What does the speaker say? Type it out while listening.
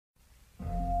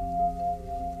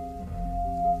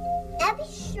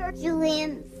sure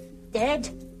Julian's dead?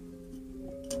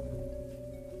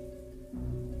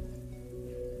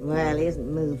 Well, he isn't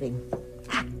moving.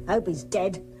 Hope he's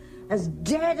dead. As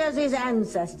dead as his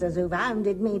ancestors who've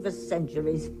hounded me for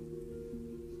centuries.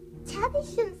 Tabby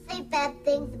shouldn't say bad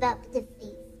things about the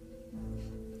thief.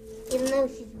 Even though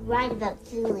she's right about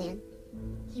Julian.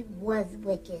 He was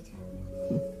wicked.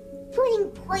 Putting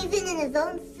poison in his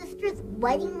own sister's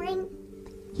wedding ring?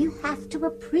 You have to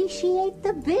appreciate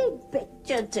the big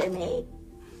picture, Timmy.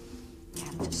 You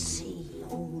have to see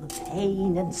all the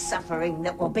pain and suffering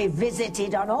that will be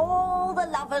visited on all the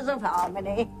lovers of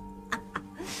harmony.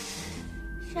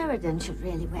 Sheridan should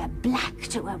really wear black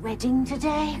to her wedding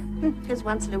today. Because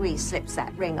once Louise slips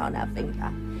that ring on her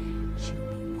finger, she'll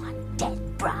be one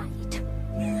dead bride.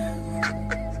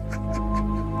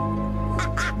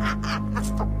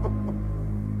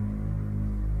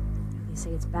 They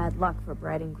say it's bad luck for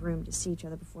bride and groom to see each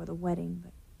other before the wedding,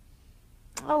 but...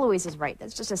 Oh, Louise is right.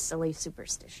 That's just a silly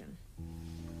superstition.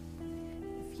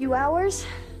 In a few hours,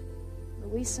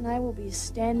 Louise and I will be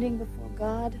standing before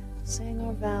God, saying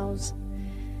our vows.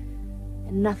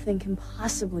 And nothing can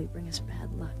possibly bring us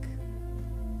bad luck.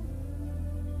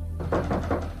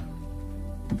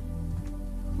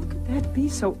 How could that be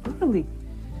so early?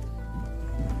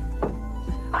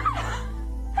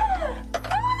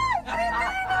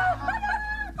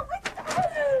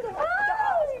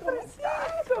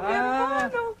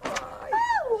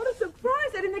 What a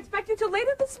surprise! I didn't expect you till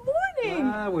later this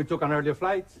morning. We took an early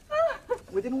flight.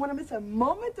 We didn't want to miss a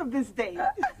moment of this day.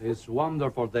 This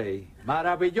wonderful day.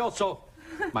 Maravilloso.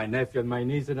 My nephew and my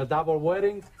niece in a double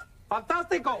wedding.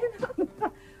 Fantastico!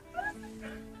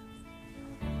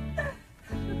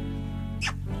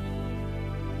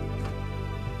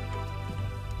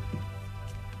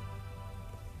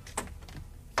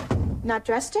 Not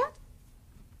dressed yet?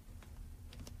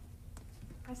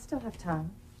 I still have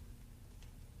time.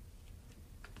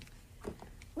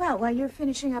 Well, while you're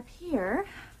finishing up here,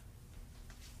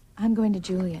 I'm going to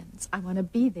Julian's. I want to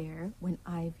be there when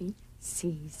Ivy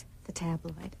sees the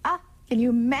tabloid. Can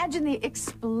you imagine the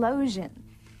explosion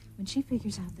when she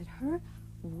figures out that her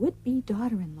would-be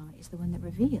daughter-in-law is the one that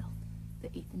revealed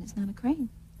that Ethan is not a Crane?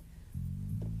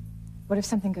 What if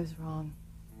something goes wrong?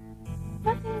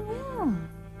 Nothing will.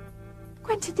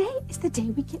 Gwen, today is the day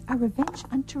we get our revenge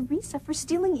on Teresa for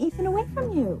stealing Ethan away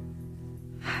from you.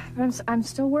 But I'm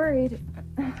still worried.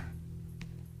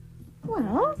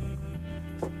 Well,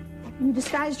 you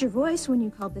disguised your voice when you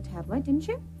called the tabloid, didn't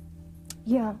you?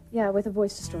 Yeah, with a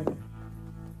voice distorter.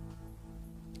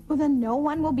 Well, then no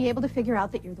one will be able to figure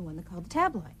out that you're the one that called the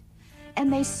tabloid.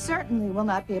 And they certainly will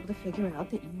not be able to figure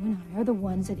out that you and I are the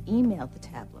ones that emailed the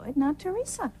tabloid, not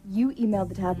Teresa. You emailed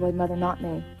the tabloid, Mother, not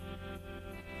me.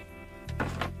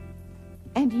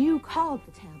 And you called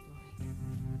the tabloid.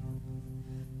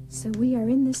 So we are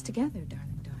in this together,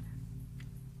 darling daughter.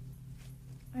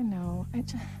 I know.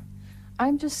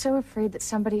 I'm just so afraid that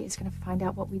somebody is going to find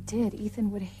out what we did.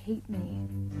 Ethan would hate me.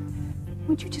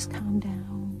 Would you just calm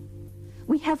down?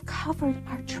 We have covered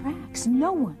our tracks.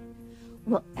 No one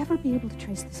will ever be able to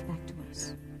trace this back to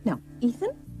us. No,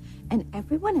 Ethan and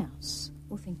everyone else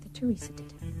will think that Teresa did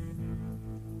it.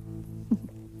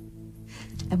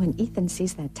 And when Ethan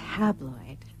sees that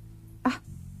tabloid,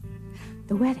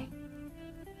 the wedding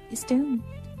is doomed.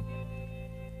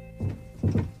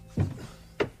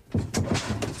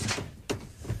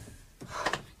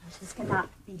 This cannot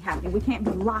be happening. We can't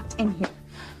be locked in here.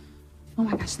 Oh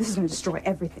my gosh, this is going to destroy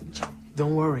everything, Chad.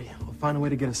 Don't worry. I'll find a way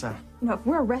to get us out. You know, if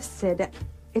we're arrested,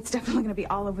 it's definitely going to be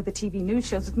all over the TV news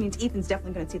shows, which means Ethan's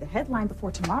definitely going to see the headline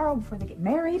before tomorrow, before they get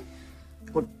married.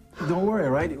 Well, don't worry,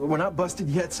 all right? We're not busted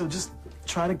yet, so just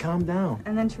try to calm down.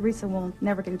 And then Teresa will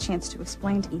never get a chance to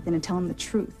explain to Ethan and tell him the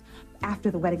truth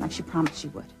after the wedding like she promised she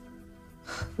would.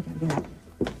 We gotta get out of here.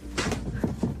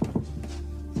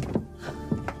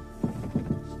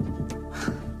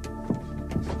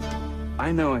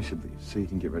 I know I should leave so you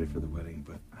can get ready for the wedding,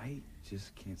 but I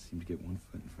just can't seem to get one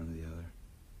foot in front of the other.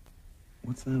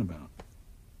 What's that about?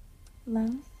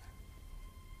 Love?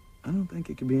 I don't think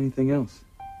it could be anything else.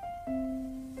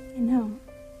 I know.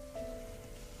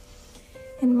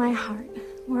 In my heart,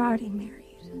 we're already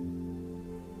married.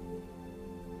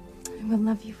 I will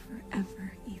love you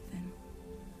forever, Ethan.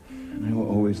 And I will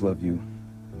always love you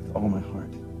with all my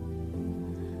heart.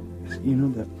 You know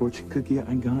that fortune cookie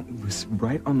I got? It was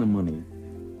right on the money.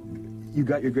 You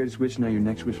got your greatest wish, now your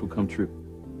next wish will come true.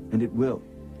 And it will.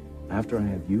 After I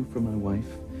have you for my wife,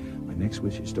 my next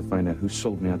wish is to find out who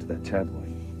sold me out to that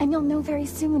tabloid. And you'll know very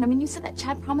soon. I mean, you said that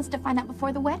Chad promised to find out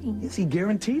before the wedding. Yes, he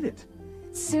guaranteed it.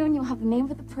 Soon you'll have the name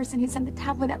of the person who sent the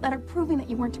tabloid that letter proving that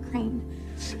you weren't a Crane.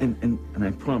 And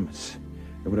I promise,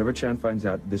 that whatever Chan finds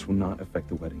out, this will not affect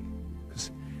the wedding.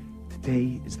 Because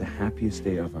today is the happiest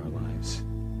day of our lives.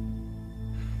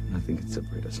 Nothing can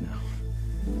separate us now.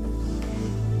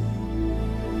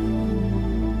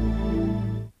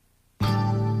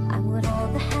 I would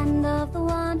hold the hand of the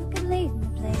one who could lead me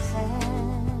places,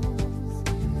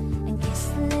 and kiss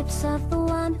the lips of the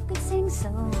one who could sing so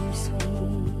sweet.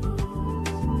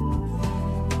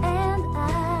 And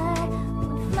I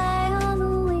would fly on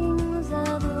the wings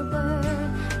of a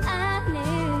bird I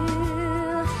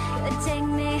knew could take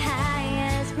me high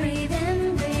as breathe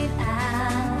in, breathe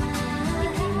out. You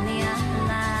keep me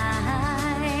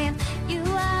alive. You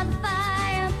are the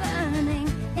fire burning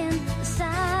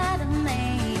inside of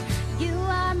me. You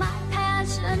are my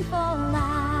passion for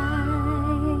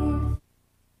life.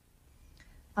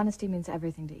 Honesty means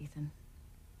everything to Ethan.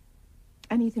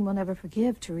 And Ethan will never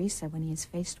forgive Teresa when he is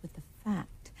faced with the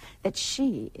fact that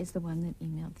she is the one that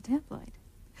emailed the tabloid.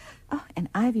 Oh, and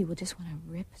Ivy will just want to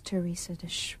rip Teresa to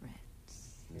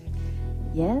shreds.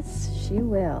 Yes, she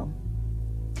will.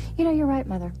 You know, you're right,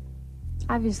 Mother.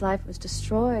 Ivy's life was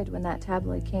destroyed when that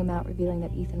tabloid came out revealing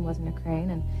that Ethan wasn't a Crane,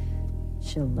 and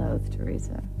she'll loathe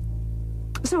Teresa.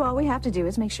 So all we have to do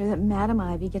is make sure that Madame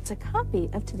Ivy gets a copy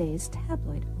of today's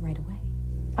tabloid right away.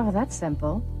 Oh, that's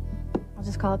simple. I'll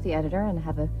just call up the editor and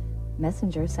have a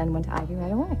messenger send one to Ivy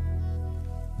right away.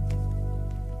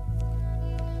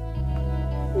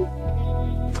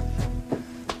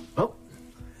 Oh,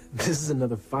 this is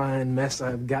another fine mess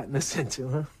I've gotten us into,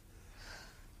 huh?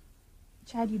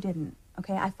 Chad, you didn't,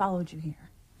 okay? I followed you here.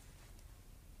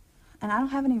 And I don't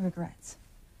have any regrets.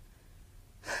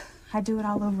 I'd do it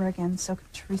all over again so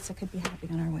Teresa could be happy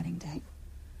on our wedding day.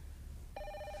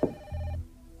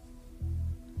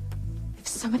 If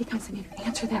somebody comes in here and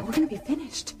answer that, we're gonna be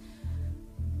finished.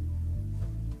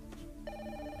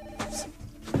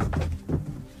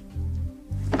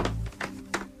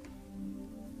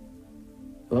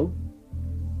 Hello?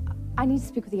 I need to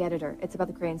speak with the editor. It's about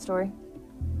the Crane story.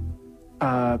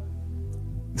 The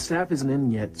staff isn't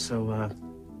in yet, so,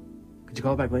 could you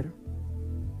call back later?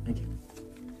 Thank you.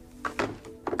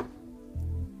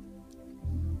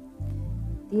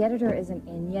 The editor isn't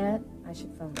in yet. I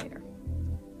should phone later.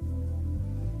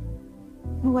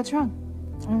 Well, what's wrong?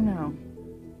 I don't know.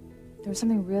 There was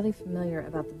something really familiar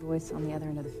about the voice on the other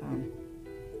end of the phone.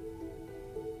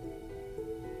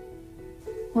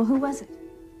 Well, who was it?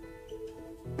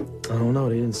 I don't know,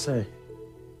 they didn't say.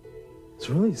 It's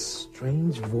a really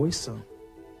strange voice, though.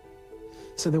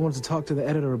 Said they wanted to talk to the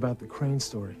editor about the Crane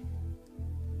story.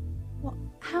 Well,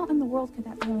 how in the world could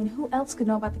that be? I mean, who else could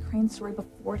know about the Crane story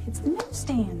before it hits the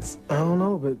newsstands? I don't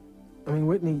know, but, I mean,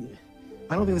 Whitney,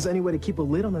 I don't think there's any way to keep a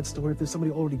lid on that story if there's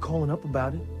somebody already calling up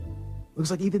about it.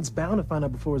 Looks like Ethan's bound to find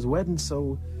out before his wedding,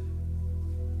 so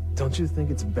don't you think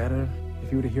it's better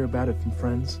if you were to hear about it from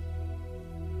friends?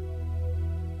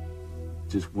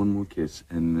 Just one more kiss,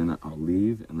 and then I'll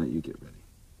leave and let you get ready.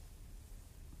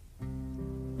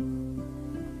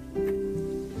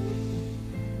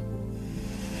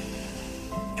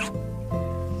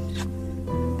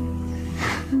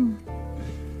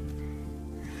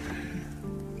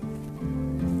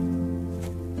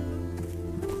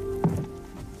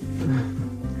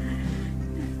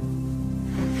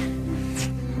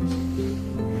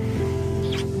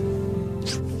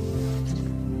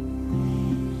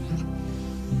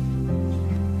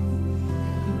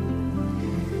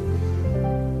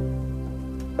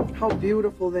 How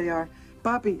beautiful they are.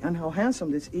 Papi, and how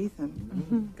handsome this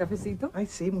Ethan. ¿Cafecito? Ay,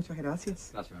 sí, muchas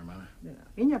gracias. Gracias, hermana.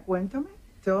 Niña, cuéntame.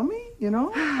 Tell me,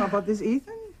 about this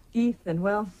Ethan. Ethan,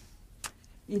 well,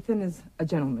 Ethan is a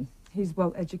gentleman. He's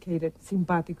well-educated,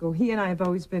 simpático. He and I have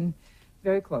always been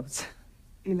very close.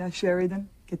 ¿Y la Sheridan?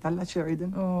 ¿Qué tal la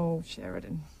Sheridan? Oh,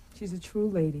 Sheridan. She's a true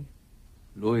lady.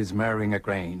 Louis marrying a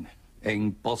Crane.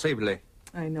 Imposible.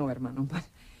 I know, hermano, but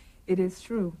it is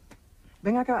true.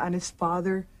 Ven acá, and his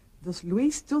father, does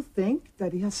Luis still think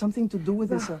that he has something to do with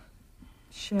this?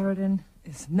 Sheridan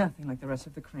is nothing like the rest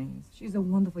of the Cranes. She's a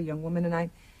wonderful young woman,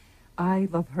 and I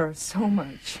love her so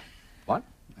much. What?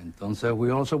 Entonces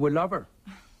we also will love her.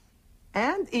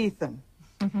 And Ethan.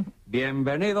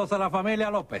 Bienvenidos a la familia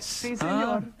López. Sí,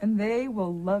 señor. And they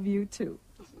will love you, too.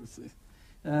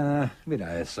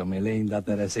 Mira eso, mi linda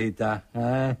Teresita.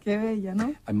 Qué bella,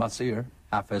 ¿no? I must see her.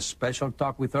 Have a special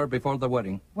talk with her before the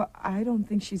wedding. Well, I don't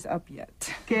think she's up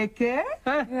yet. ¿Qué?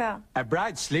 Yeah. A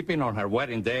bride sleeping on her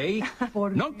wedding day?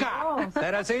 Nunca!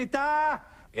 Teresita!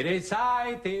 It is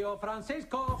I, Tío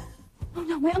Francisco. Oh,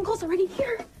 no, my uncle's already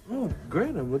here. Oh,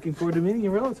 great. I'm looking forward to meeting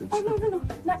your relatives. Oh, no,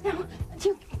 not now.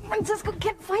 Tio Francisco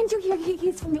can't find you here.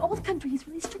 He's from the old country. He's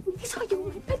really strict. He saw you in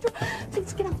my bedroom.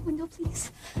 Please get out the window,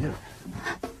 please. Yeah.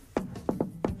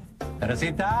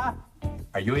 Teresita,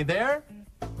 are you in there?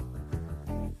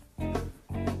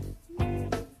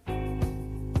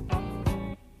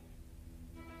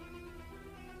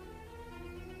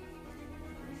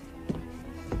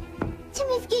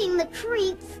 Timmy's getting the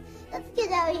creeps. Let's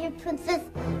get out of here, Princess,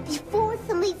 before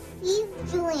somebody sees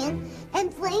Julian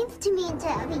and blames Timmy and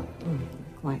Tabby.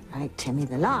 Quite right, Timmy.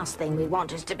 The last thing we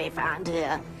want is to be found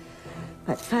here.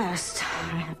 But first,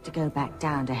 I have to go back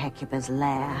down to Hecuba's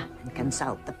lair and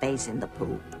consult the face in the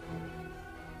pool.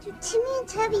 Do Timmy and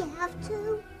Tabby have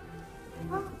to?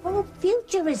 Our whole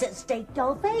future is at stake,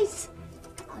 Dollface.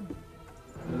 Come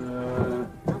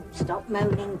on. Don't stop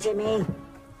moaning, Timmy.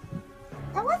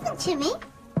 That wasn't Timmy.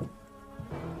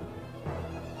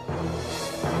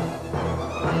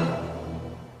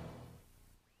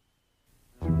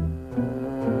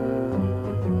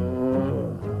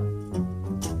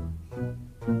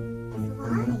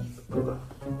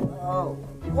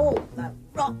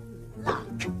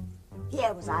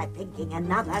 I thinking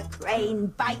another crane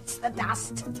bites the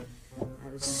dust.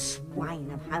 Those swine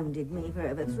have hounded me for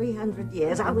over 300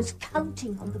 years. I was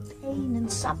counting on the pain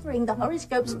and suffering the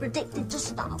horoscopes predicted to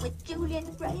start with Julian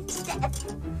Crane's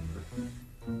death.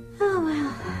 Oh,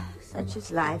 well, such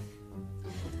is life.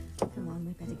 Come on,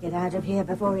 we better get out of here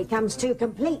before he comes to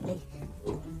completely.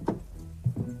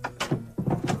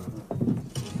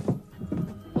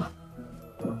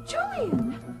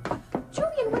 Julian!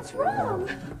 Julian, what's wrong?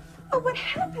 Oh, what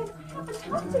happened? What happened?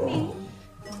 Talk to me.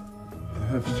 You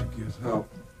have to get out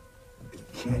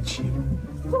and catch him.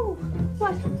 Who?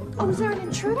 What? Oh, is there an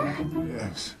intruder?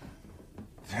 Yes.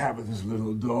 Tabitha's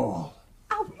little doll.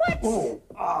 Oh, what?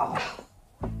 Oh,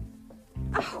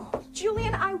 Oh,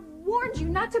 Julian, I warned you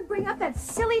not to bring up that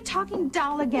silly talking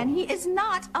doll again. He is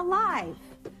not alive.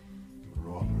 You're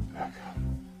wrong, Rebecca.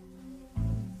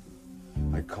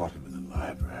 I caught him in the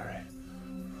library.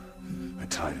 I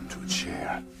tied him to a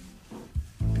chair.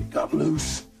 He got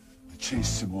loose. I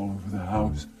chased him all over the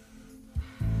house.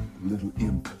 The little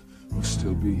imp will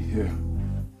still be here.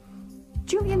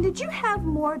 Julian, did you have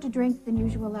more to drink than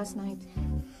usual last night?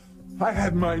 I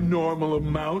had my normal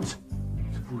amount,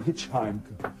 to which I'm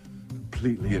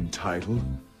completely entitled,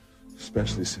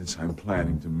 especially since I'm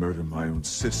planning to murder my own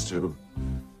sister with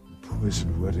a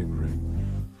poisoned wedding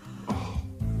ring.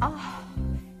 Oh,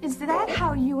 is that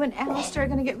how you and Alistair are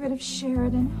going to get rid of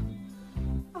Sheridan?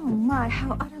 Oh, my,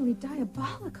 how utterly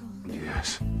diabolical.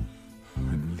 Yes,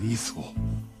 and lethal.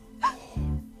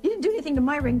 You didn't do anything to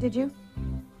my ring, did you?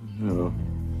 No,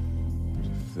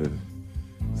 but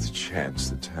if the chance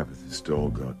that Tabitha's doll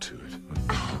got to it.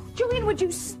 Oh, Julian, would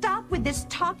you stop with this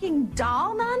talking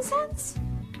doll nonsense?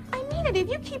 I mean it. If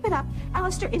you keep it up,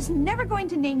 Alistair is never going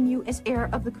to name you as heir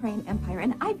of the Crane Empire,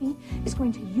 and Ivy is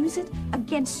going to use it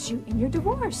against you in your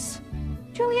divorce.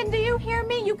 Julian, do you hear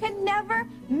me? You can never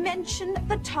mention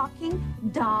the talking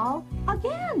doll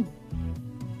again.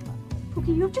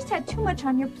 Pookie, you've just had too much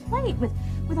on your plate with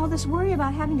all this worry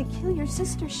about having to kill your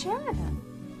sister Sheridan.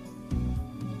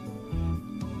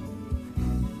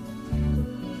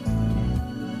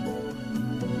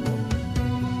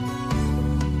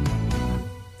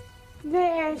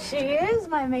 There she is,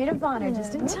 my maid of honor,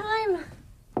 just in time.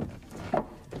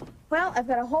 Well, I've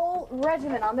got a whole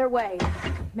regiment on their way.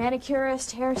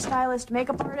 Manicurist, hairstylist,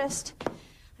 makeup artist.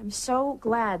 I'm so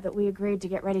glad that we agreed to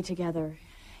get ready together.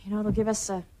 You know, it'll give us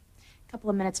a couple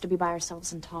of minutes to be by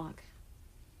ourselves and talk.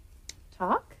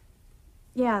 Talk?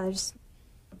 Yeah, there's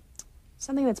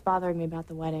something that's bothering me about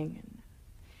the wedding,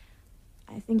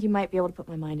 and I think you might be able to put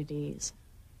my mind at ease.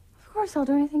 Of course, I'll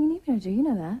do anything you need me to do. You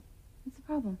know that. What's the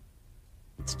problem?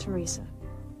 It's Teresa.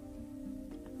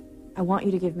 I want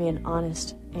you to give me an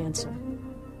honest answer.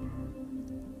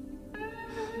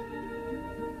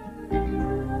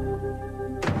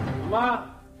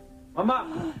 Mama!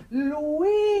 Mama!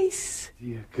 Luis!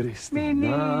 Tía Cristina. Mi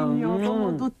niño,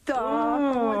 ¿cómo tú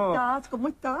estás? ¿Cómo estás? ¿Cómo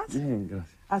estás? Bien,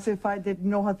 gracias. As if I didn't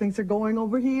know how things are going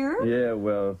over here. Yeah,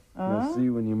 well, you'll see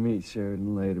when you meet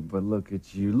Sheridan later, but look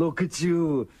at you. Look at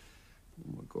you!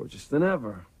 More gorgeous than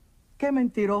ever. Qué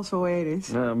mentiroso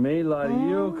eres. Me lie to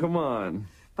you? Come on.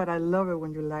 But I love it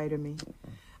when you lie to me.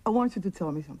 I want you to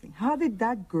tell me something. How did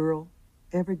that girl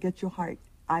ever get your heart?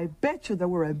 I bet you there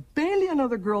were a billion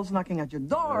other girls knocking at your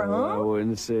door, huh? I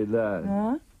wouldn't say that.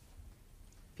 Huh?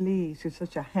 Please, you're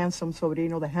such a handsome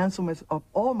sobrino, the handsomest of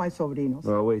all my sobrinos.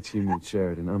 Well, wait till you meet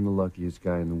Sheridan. I'm the luckiest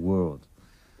guy in the world.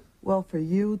 Well, for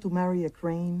you to marry a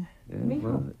crane... Yeah, Mijo.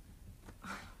 well,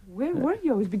 Where were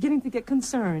you? I was beginning to get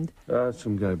concerned.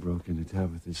 some guy broke into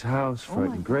Tabitha's house,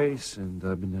 frightened Grace, and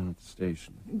I've been down at the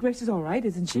station. Grace is all right,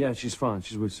 isn't she? Yeah, she's fine.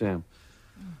 She's with Sam.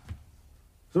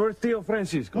 So where's Theo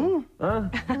Francisco? Huh?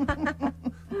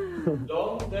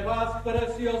 ¿Dónde vas,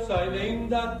 preciosa y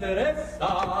linda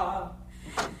Teresa?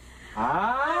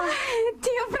 Ah?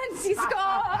 Tio Francisco!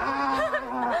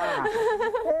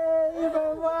 Hey,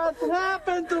 but what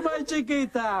happened to my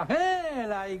chiquita? Hey,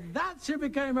 like that she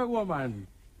became a woman.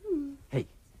 Hey,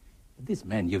 this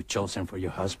man you've chosen for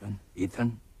your husband,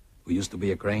 Ethan, who used to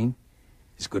be a crane,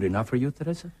 is good enough for you,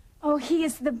 Teresa? Oh, he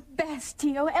is the best,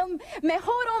 Tio. El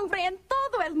mejor hombre en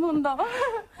todo el mundo.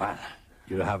 Well,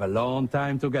 you'll have a long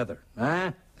time together,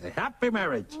 huh? A happy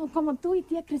marriage. Oh, como tú y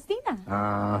tía Cristina.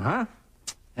 Uh-huh.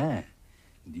 Eh.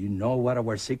 Do you know what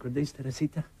our secret is,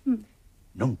 Teresita?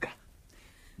 Nunca.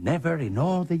 Never in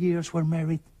all the years we're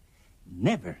married,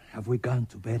 never have we gone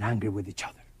to bed angry with each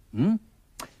other. You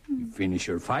finish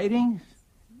your fighting,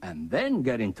 and then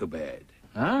get into bed,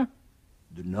 huh?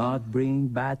 Do not bring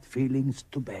bad feelings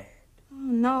to bed. Oh,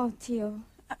 no, Tio.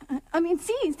 I mean,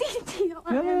 sí, Tio.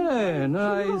 Yeah,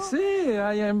 no, I see.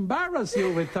 I embarrass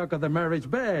you with talk of the marriage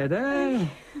bed, eh?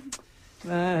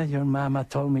 Your mama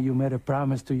told me you made a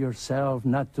promise to yourself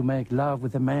not to make love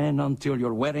with a man until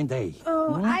your wedding day.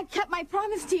 Oh, I kept my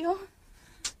promise, Tio.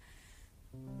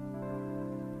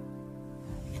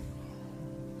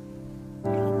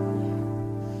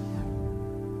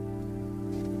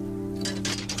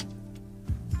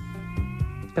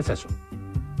 ¿Qué es eso?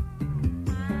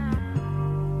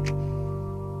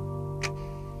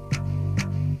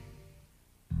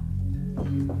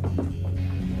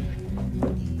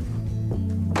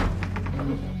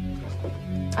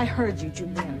 I heard you,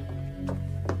 Julian.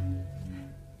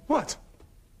 What?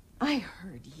 I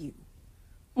heard you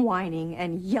whining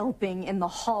and yelping in the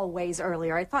hallways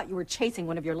earlier. I thought you were chasing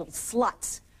one of your little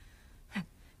sluts.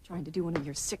 Trying to do one of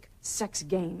your sick sex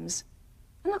games.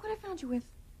 And look what I found you with.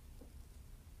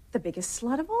 The biggest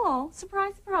slut of all.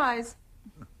 Surprise, surprise.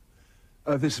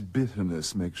 This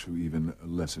bitterness makes you even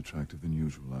less attractive than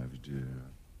usual, Ivy,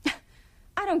 dear.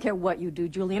 I don't care what you do,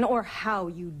 Julian, or how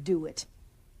you do it.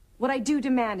 What I do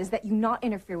demand is that you not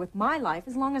interfere with my life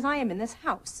as long as I am in this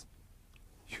house.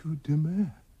 You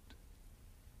demand?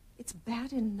 It's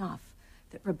bad enough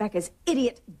that Rebecca's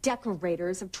idiot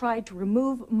decorators have tried to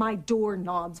remove my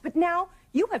doorknobs, but now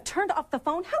you have turned off the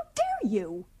phone. How dare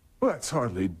you? Well, that's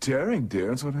hardly daring,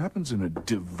 dear. It's what happens in a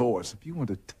divorce. If you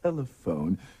want a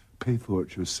telephone, pay for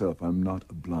it yourself. I'm not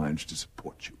obliged to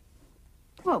support you.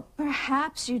 Well,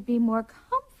 perhaps you'd be more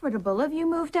comfortable if you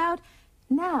moved out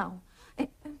now.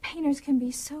 Painters can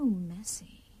be so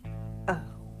messy. Oh,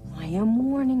 I am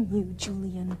warning you,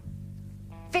 Julian.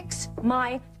 Fix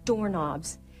my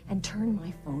doorknobs and turn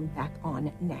my phone back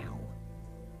on now.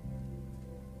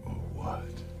 Or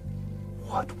what?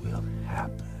 What will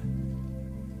happen?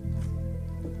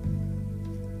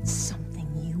 Something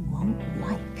you won't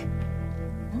like.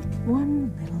 Not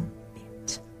one little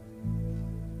bit.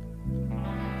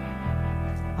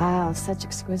 Wow, such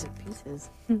exquisite pieces.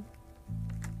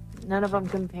 None of them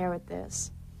compare with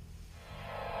this.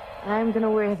 I'm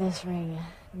gonna wear this ring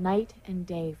night and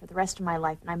day for the rest of my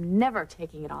life, and I'm never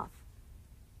taking it off.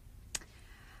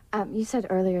 You said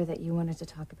earlier that you wanted to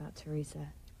talk about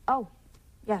Teresa. Oh,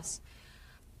 yes.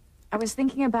 I was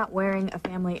thinking about wearing a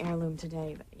family heirloom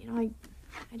today, but, you know, I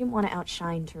didn't want to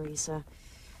outshine Teresa.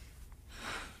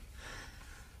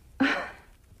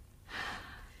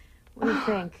 What do you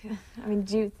think? I mean,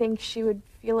 do you think she would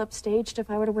feel upstaged if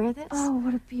I were to wear this? Oh,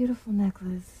 what a beautiful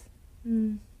necklace.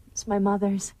 It's my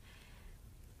mother's.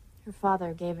 Her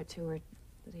father gave it to her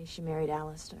the day she married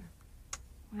Alistair.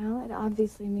 Well, it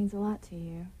obviously means a lot to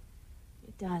you.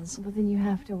 It does. Well, then you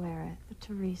have to wear it. But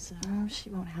Teresa... Oh,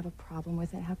 she won't have a problem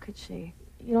with it. How could she?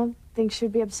 You don't think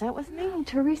she'd be upset with me? No,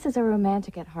 Teresa's a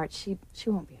romantic at heart. She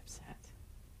won't be upset.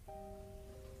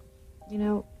 You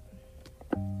know,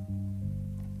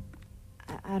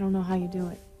 I don't know how you do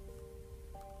it.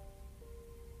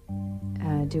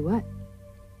 Do what?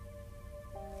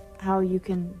 How you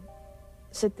can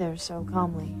sit there so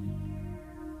calmly.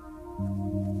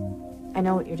 I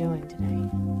know what you're doing today.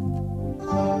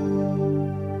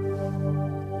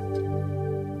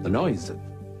 The noise,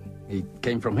 it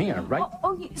came from here, right?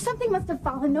 Something must have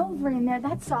fallen over in there,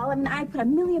 that's all. I mean, I put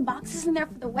 1,000,000 boxes in there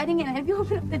for the wedding, and if you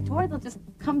open up the door, they'll just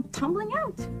come tumbling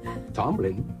out.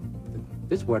 Tumbling?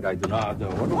 This word I do not know.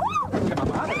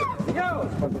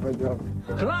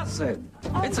 Closet!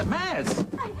 It's a mess!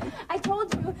 I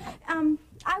told you.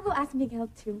 I will ask Miguel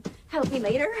to help me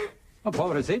later. Oh,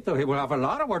 pobrecito, he will have a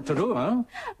lot of work to do, huh?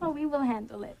 Oh, we will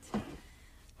handle it.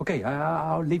 Okay,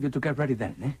 I'll leave you to get ready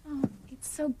then, eh? Oh, it's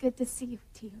so good to see you,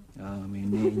 Tio. Oh, mi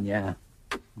niña.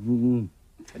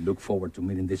 I look forward to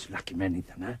meeting this lucky man,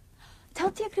 Ethan, huh? Tell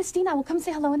Tia Cristina we'll come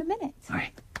say hello in a minute. All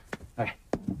right. All right.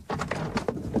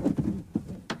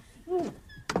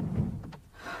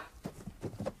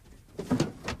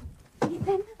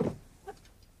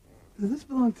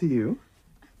 belong to you.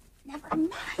 Never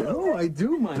mind. No, I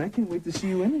do mind. I can't wait to see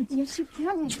you in it. Yes, you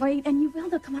can. Wait, and you will,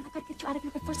 though. Come on, I gotta get you out of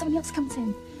here before somebody else comes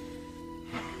in.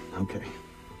 Okay.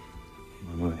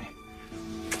 On my way.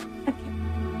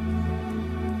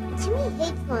 Timmy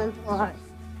hates going Flores.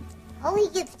 All he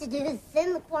gets to do is sit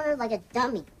in the corner like a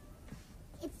dummy.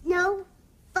 It's no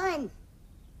fun.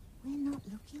 We're not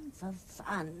looking for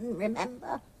fun,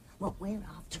 remember? What we're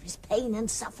after is pain and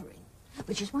suffering,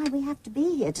 which is why we have to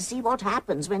be here to see what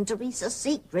happens when Teresa's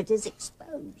secret is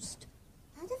exposed.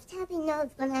 How does Tabby know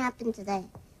it's going to happen today?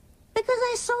 Because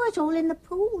I saw it all in the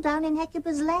pool down in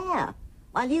Hecuba's lair,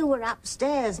 while you were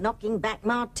upstairs knocking back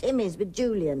Ma Timmy's with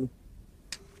Julian.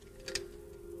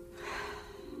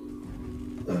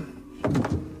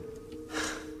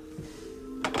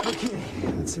 Okay,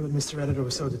 let's see what Mr. Editor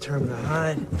was so determined to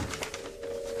hide.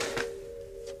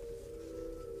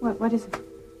 What is it?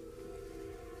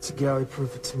 It's a galley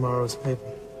proof of tomorrow's paper.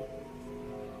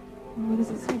 What does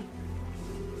it say?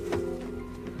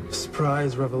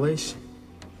 Surprise revelation.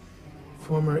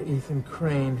 Former Ethan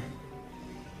Crane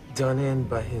done in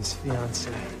by his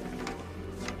fiancée.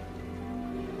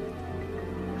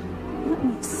 Let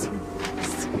me see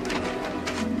this.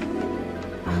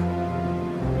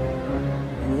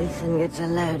 When Ethan gets a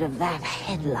load of that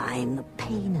headline, the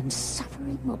pain and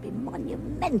suffering will be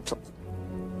monumental.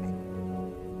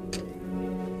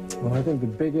 Well, I think the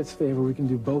biggest favor we can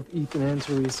do both Ethan and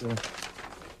Teresa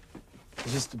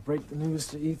is just to break the news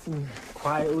to Ethan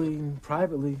quietly and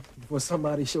privately before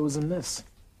somebody shows him this.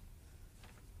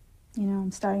 You know,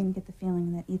 I'm starting to get the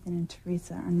feeling that Ethan and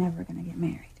Teresa are never going to get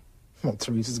married. Well,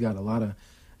 Teresa's got a lot of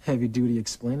heavy-duty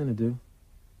explaining to do.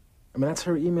 I mean, that's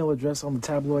her email address on the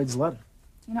tabloid's letter.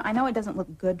 You know, I know it doesn't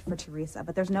look good for Teresa,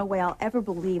 but there's no way I'll ever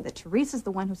believe that Teresa's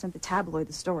the one who sent the tabloid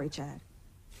the story, Chad.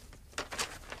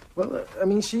 Well, I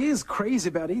mean, she is crazy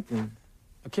about Ethan.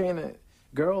 Okay, and a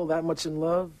girl that much in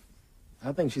love,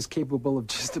 I think she's capable of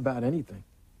just about anything.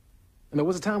 And there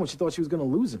was a time when she thought she was going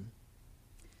to lose him.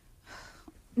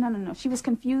 No. She was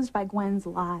confused by Gwen's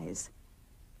lies.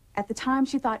 At the time,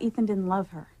 she thought Ethan didn't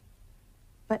love her.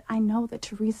 But I know that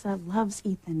Teresa loves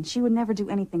Ethan. She would never do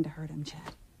anything to hurt him,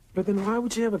 Chad. But then why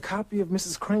would you have a copy of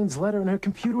Mrs. Crane's letter in her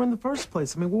computer in the first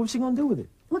place? I mean, what was she going to do with it?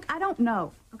 Look, I don't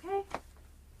know, okay?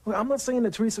 Well, I'm not saying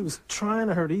that Teresa was trying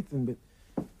to hurt Ethan, but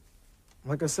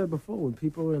like I said before, when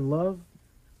people are in love,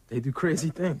 they do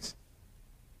crazy things.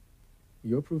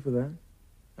 You're proof of that.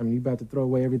 I mean, you about to throw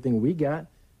away everything we got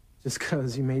just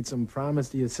because you made some promise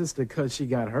to your sister because she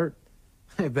got hurt.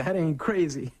 That ain't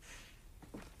crazy.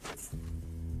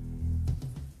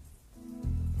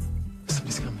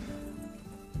 Somebody's coming.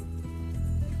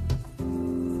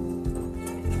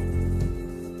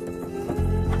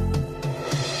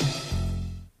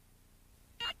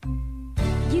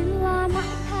 You are my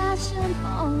passion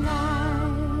for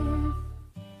life.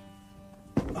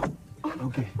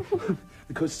 Okay.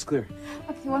 The coast is clear.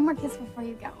 Okay, one more kiss before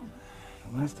you go.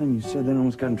 Last time you said that, I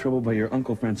almost got in trouble by your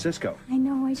Uncle Francisco. I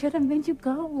know, I should have made you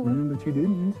go. But you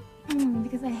didn't.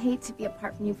 Because I hate to be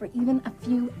apart from you for even a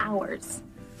few hours.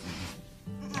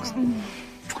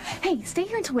 Hey, stay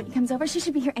here until Whitney comes over. She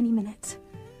should be here any minute.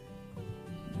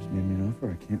 Just made me an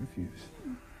offer I can't refuse.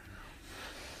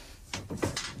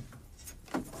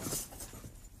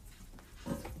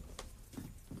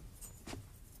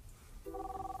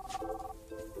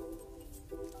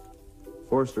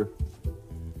 Forrester.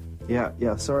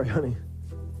 Yeah, sorry, honey.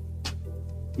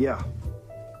 Yeah,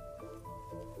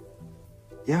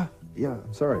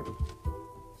 I'm sorry.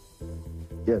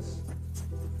 Yes.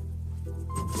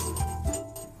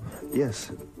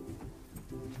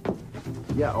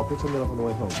 Yeah, I'll pick something up on the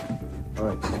way home. All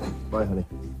right, bye, honey.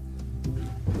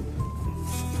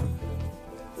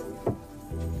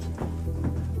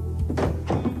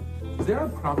 Is there a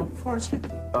problem, Forrester?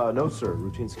 No, sir.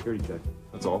 Routine security check.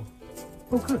 That's all.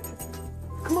 Oh, good.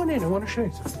 Come on in. I want to show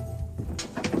you something.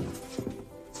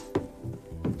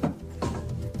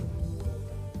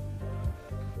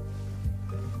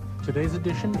 Today's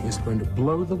edition is going to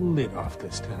blow the lid off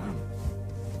this town.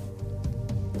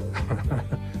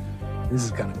 This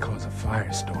is going to cause a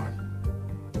firestorm.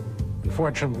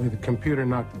 Unfortunately, the computer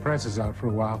knocked the presses out for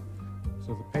a while,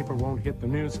 so the paper won't hit the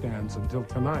newsstands until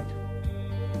tonight.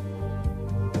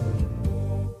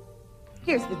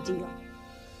 Here's the deal.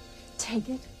 Take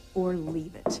it or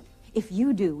leave it. If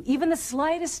you do even the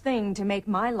slightest thing to make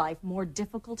my life more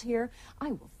difficult here,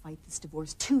 I will fight this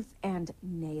divorce tooth and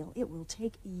nail. It will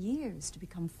take years to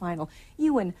become final.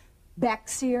 You and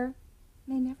Bex here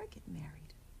may never get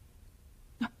married.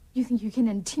 You think you can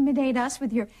intimidate us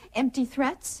with your empty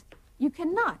threats? You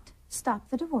cannot stop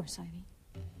the divorce, Ivy.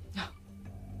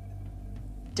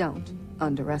 don't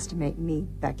underestimate me,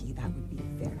 Becky. That would be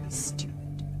very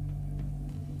stupid.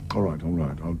 All right, all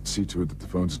right. I'll see to it that the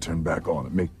phones are turned back on.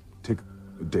 It may take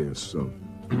a day or so.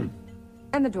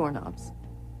 And the doorknobs.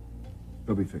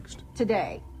 They'll be fixed.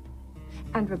 Today.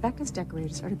 And Rebecca's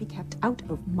decorators are to be kept out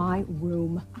of my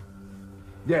room.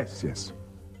 Yes, yes.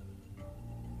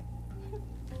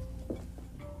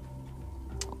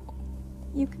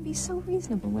 You can be so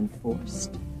reasonable when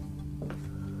forced.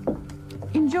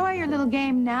 Enjoy your little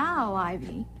game now,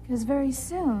 Ivy, because very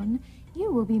soon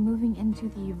you will be moving into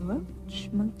the Roach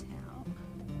Motel.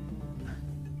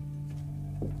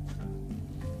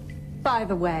 By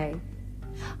the way,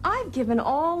 I've given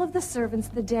all of the servants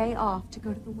the day off to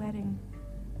go to the wedding.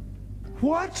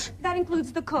 What? That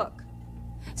includes the cook.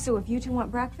 So if you two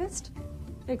want breakfast,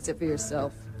 fix it for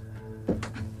yourself.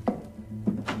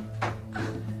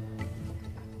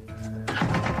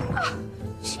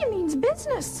 She means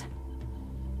business.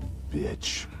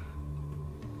 Bitch.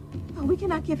 Oh, we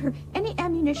cannot give her any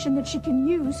ammunition that she can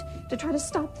use to try to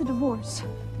stop the divorce.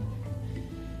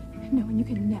 No, and you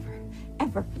can never,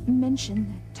 ever mention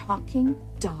that talking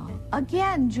doll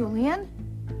again, Julian.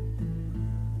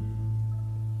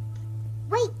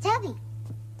 Wait, Debbie.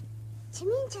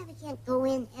 Timmy and Debbie can't go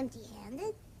in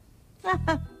empty-handed.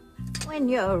 When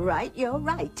you're right,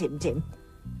 Tim Tim.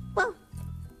 Well,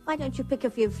 why don't you pick a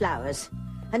few flowers?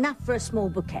 Enough for a small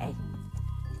bouquet.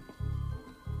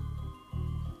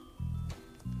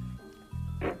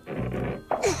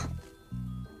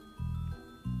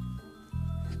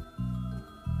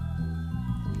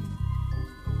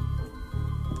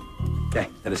 Okay,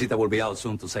 Teresita will be out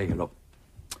soon to say hello.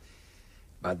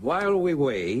 But while we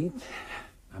wait,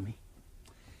 Mami,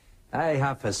 I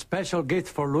have a special gift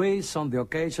for Luis on the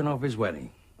occasion of his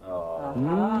wedding.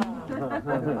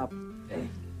 Hey.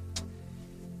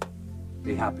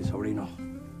 Be happy, sobrino.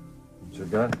 What you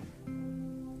got?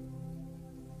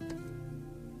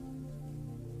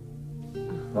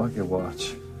 Pocket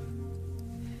watch.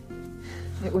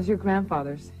 It was your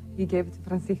grandfather's. He gave it to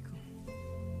Francisco.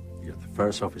 You're the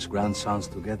first of his grandsons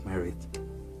to get married,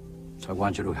 so I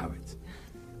want you to have it.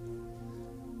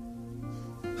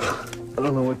 I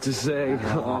don't know what to say.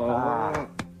 Oh.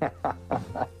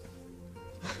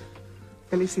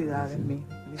 Felicidades, mi.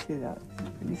 Felicidades.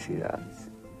 Felicidades.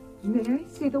 May I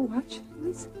see the watch,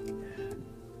 please?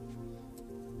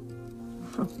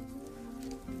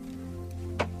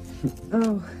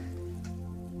 Oh.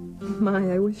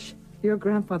 My, I wish your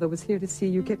grandfather was here to see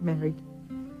you get married.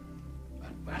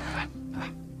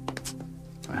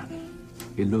 Well,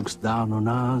 he looks down on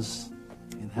us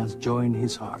and has joy in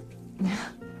his heart.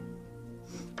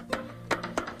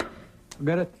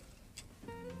 Forget it.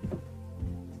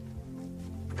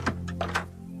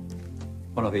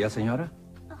 Buenos días, señora.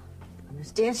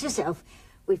 Buenos dias yourself.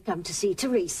 We've come to see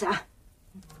Teresa.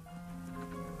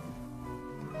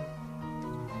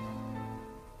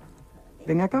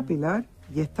 Ven acá, Pilar.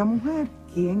 ¿Y esta mujer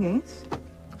quién es?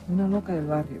 Una loca del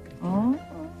barrio. Oh.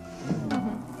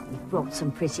 We've brought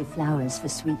some pretty flowers for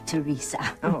sweet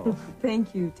Teresa. Oh,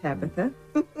 thank you, Tabitha.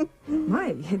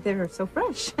 My, they're so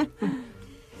fresh.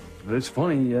 But it's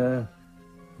funny, they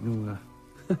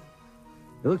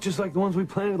look just like the ones we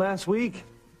planted last week.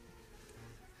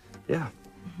 Yeah.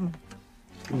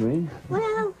 Excuse me.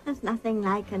 Well, there's nothing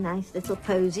like a nice little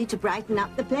posy to brighten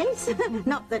up the place.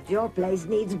 Not that your place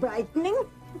needs brightening.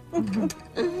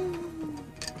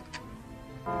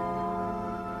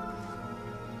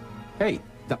 Hey,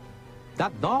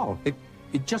 that doll, it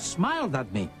just smiled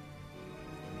at me.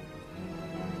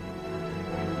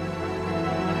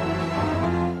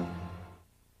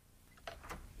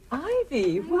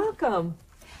 Ivy, welcome.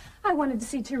 I wanted to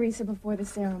see Teresa before the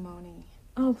ceremony.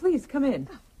 Oh, please, come in.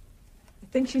 I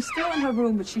think she's still in her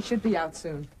room, but she should be out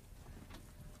soon.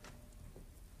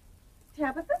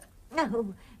 Tabitha?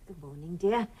 Oh, good morning,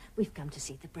 dear. We've come to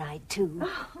see the bride, too.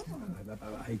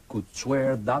 I could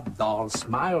swear that doll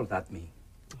smiled at me.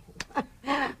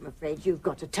 I'm afraid you've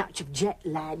got a touch of jet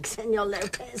lag, Senor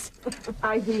Lopez.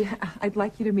 Ivy, I'd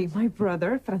like you to meet my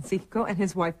brother, Francisco, and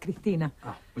his wife, Cristina.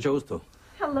 Mucho gusto.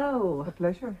 Hello. A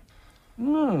pleasure.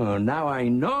 Oh, now I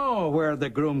know where the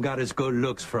groom got his good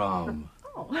looks from.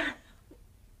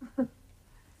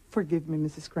 Forgive me,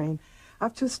 Mrs. Crane.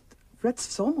 I've just read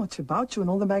so much about you in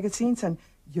all the magazines, and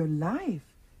your life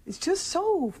is just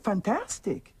so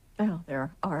fantastic. Well,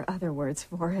 there are other words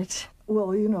for it.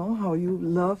 Well, you know, how you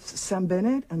loved Sam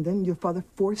Bennett, and then your father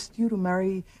forced you to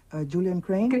marry Julian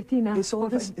Crane. Cristina. Is all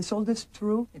this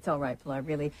true? It's all right, Pilar,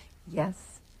 really.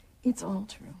 Yes, it's all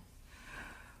true.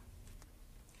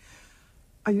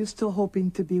 Are you still hoping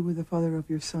to be with the father of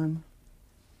your son?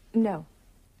 No.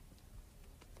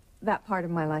 That part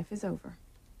of my life is over.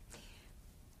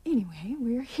 Anyway,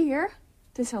 we're here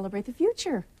to celebrate the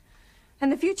future.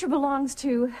 And the future belongs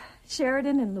to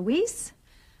Sheridan and Luis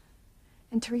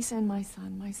and Teresa and my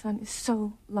son. My son is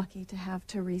so lucky to have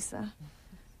Teresa.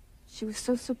 She was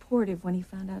so supportive when he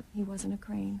found out he wasn't a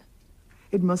Crane.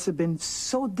 It must have been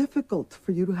so difficult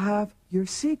for you to have your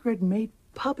secret made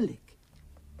public.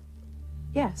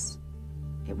 Yes,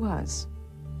 it was.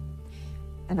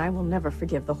 And I will never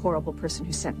forgive the horrible person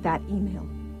who sent that email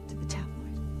to the tabloid.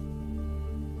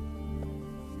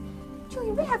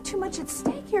 Julia, we have too much at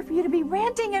stake here for you to be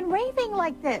ranting and raving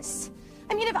like this.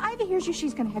 I mean, if Ivy hears you,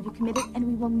 she's going to have you committed, and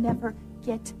we will never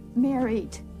get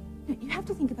married. You have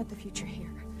to think about the future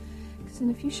here. Because in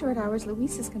a few short hours,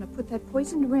 Luis is going to put that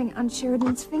poisoned ring on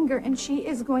Sheridan's finger, and she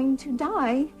is going to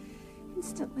die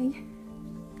instantly.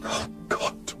 Oh,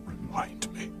 God, don't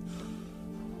remind me.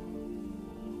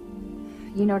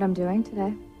 You know what I'm doing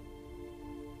today?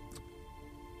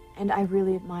 And I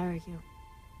really admire you.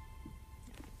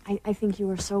 I think you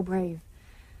were so brave.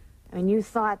 I mean, you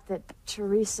thought that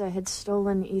Teresa had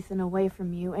stolen Ethan away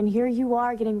from you, and here you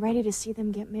are getting ready to see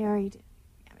them get married.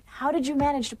 I mean, how did you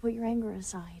manage to put your anger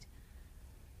aside?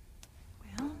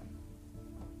 Well,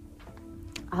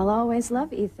 I'll always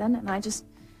love Ethan, and I just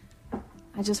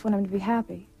want him to be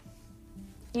happy.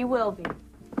 He will be.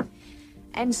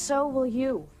 And so will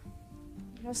you.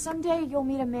 You know, someday you'll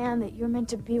meet a man that you're meant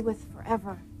to be with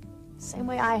forever. Same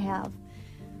way I have.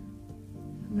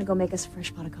 I'm gonna go make us a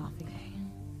fresh pot of coffee.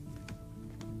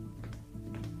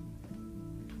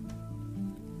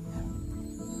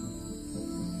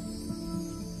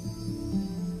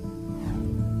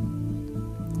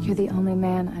 You're the only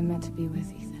man I'm meant to be with,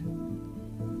 Ethan.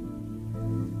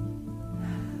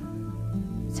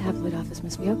 The tabloid office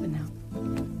must be open now.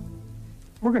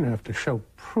 We're going to have to show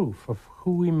proof of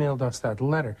who emailed us that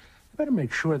letter. I better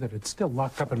make sure that it's still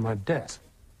locked up in my desk.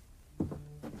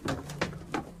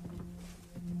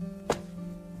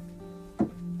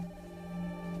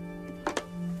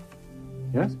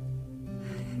 Yes?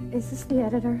 Is this the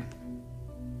editor?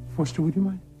 Forster, would you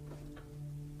mind?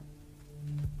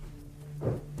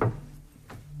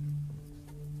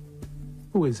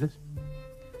 Who is this?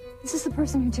 This is the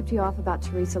person who tipped you off about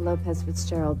Teresa Lopez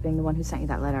Fitzgerald being the one who sent you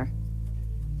that letter.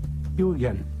 You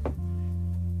again.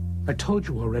 I told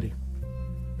you already.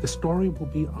 The story will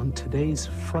be on today's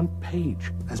front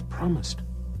page, as promised.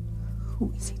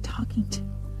 Who is he talking to?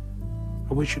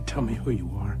 I wish you'd tell me who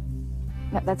you are.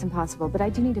 No, that's impossible, but I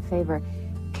do need a favor.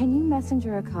 Can you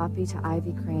messenger a copy to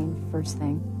Ivy Crane first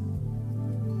thing?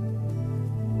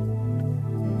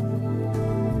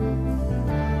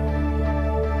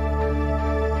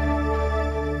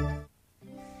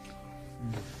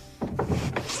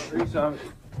 Teresa,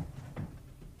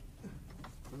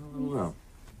 well,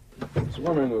 I was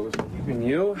wondering what was keeping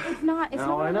you. It's not. It's now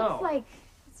not what I it know. looks like.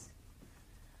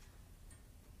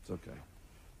 It's okay.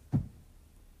 I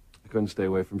couldn't stay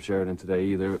away from Sheridan today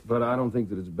either, but I don't think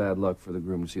that it's bad luck for the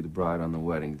groom to see the bride on the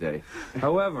wedding day.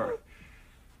 However,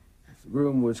 if the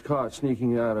groom was caught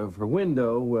sneaking out of her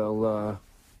window, well,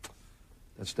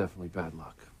 that's definitely bad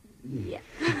luck. Yeah.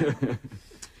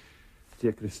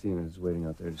 Tia Cristina is waiting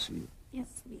out there to see you.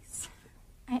 Yes, Luis.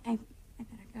 I better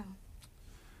go.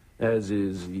 As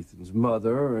is Ethan's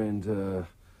mother and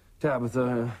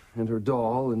Tabitha and her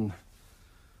doll, and,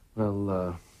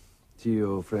 well,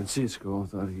 Tio Francisco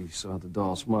thought he saw the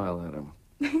doll smile at him.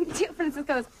 Tio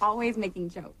Francisco is always making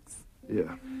jokes.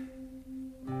 Yeah.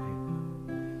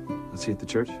 Let's see at the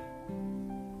church.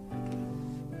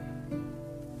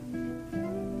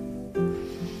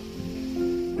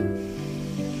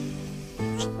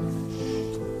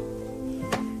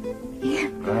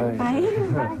 Bye.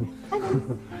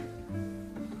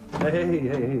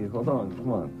 Hey, hold on,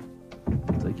 come on.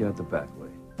 I'll take you out the back way.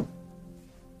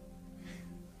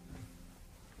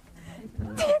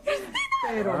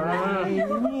 Pero,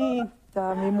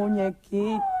 niñita, mi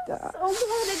muñequita. So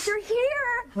glad that you're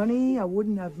here. Honey, I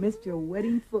wouldn't have missed your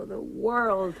wedding for the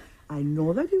world. I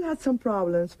know that you had some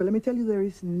problems, but let me tell you, there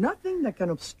is nothing that can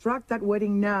obstruct that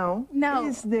wedding now. No.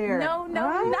 Is there? No,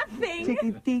 Huh? nothing.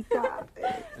 Chiquitita.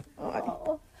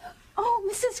 Oh,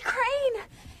 Mrs. Crane.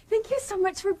 Thank you so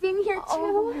much for being here,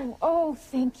 too. Oh,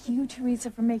 thank you,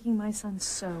 Teresa, for making my son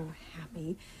so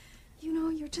happy. You know,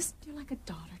 you're like a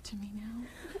daughter to me now.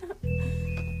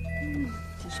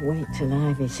 Just wait till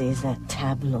Ivy sees that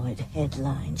tabloid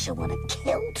headline. She'll want to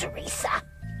kill Teresa.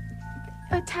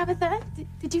 Tabitha,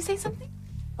 did you say something?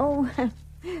 Oh,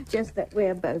 just that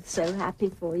we're both so happy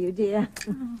for you, dear.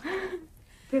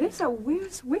 Teresa,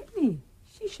 where's Whitney?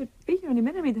 She should be here any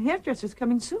minute. I mean, the hairdresser's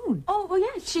coming soon. Oh, well,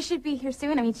 yeah, she should be here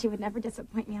soon. I mean, she would never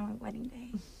disappoint me on my wedding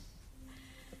day.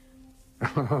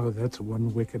 Oh, that's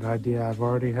one wicked idea I've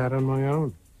already had on my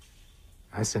own.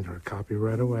 I sent her a copy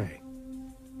right away.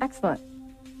 Excellent.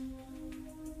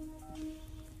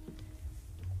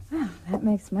 Wow, that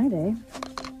makes my day.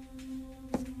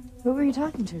 Who were you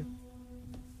talking to?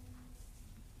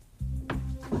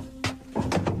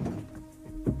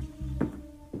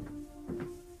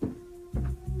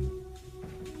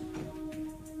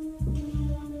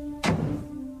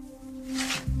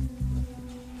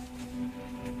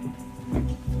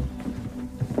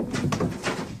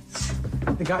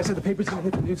 The guy said the paper's gonna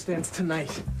hit the newsstands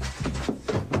tonight.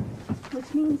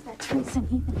 Which means that Teresa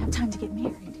and Ethan have time to get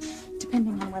married,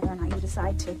 depending on whether or not you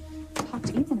decide to talk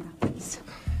to Ethan about these.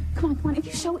 Come on. If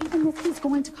you show Ethan this, he's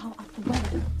going to call off the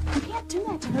wedding. You can't do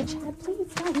that to her, Chad.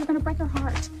 Please, God, you're going to break her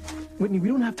heart. Whitney, we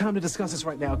don't have time to discuss this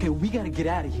right now, okay? We gotta get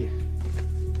out of here.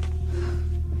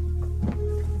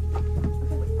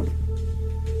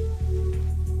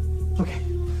 Okay,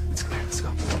 it's clear. Let's go.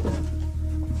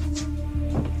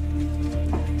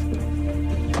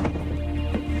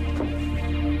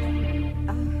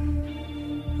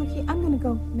 Okay, I'm gonna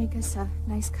go make us a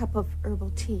nice cup of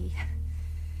herbal tea.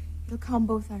 It'll calm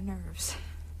both our nerves.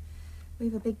 We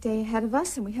have a big day ahead of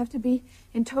us, and we have to be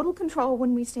in total control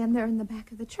when we stand there in the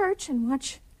back of the church and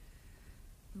watch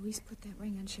Louise put that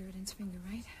ring on Sheridan's finger,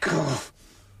 right?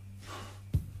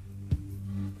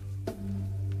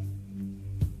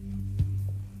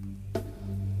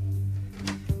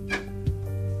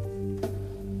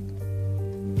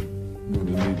 I'm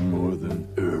gonna need more than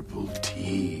herbal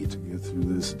tea to get through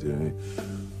this day.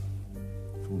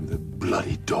 If only that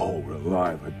bloody doll were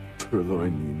alive, I'd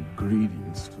purloin the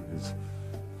ingredients to his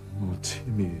little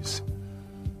Timmy's.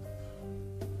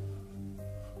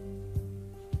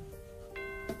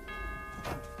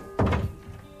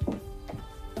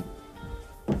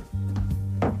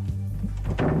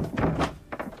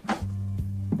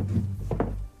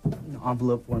 An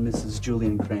envelope for Mrs.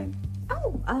 Julian Crane.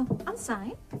 Oh, I'll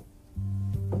sign.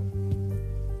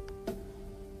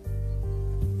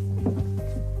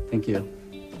 Thank you.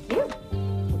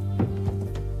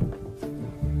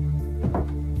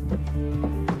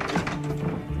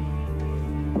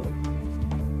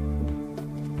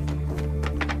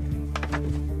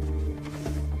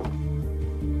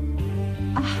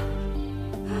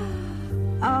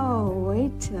 Oh,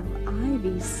 wait till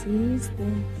Ivy sees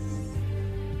this.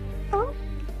 Oh,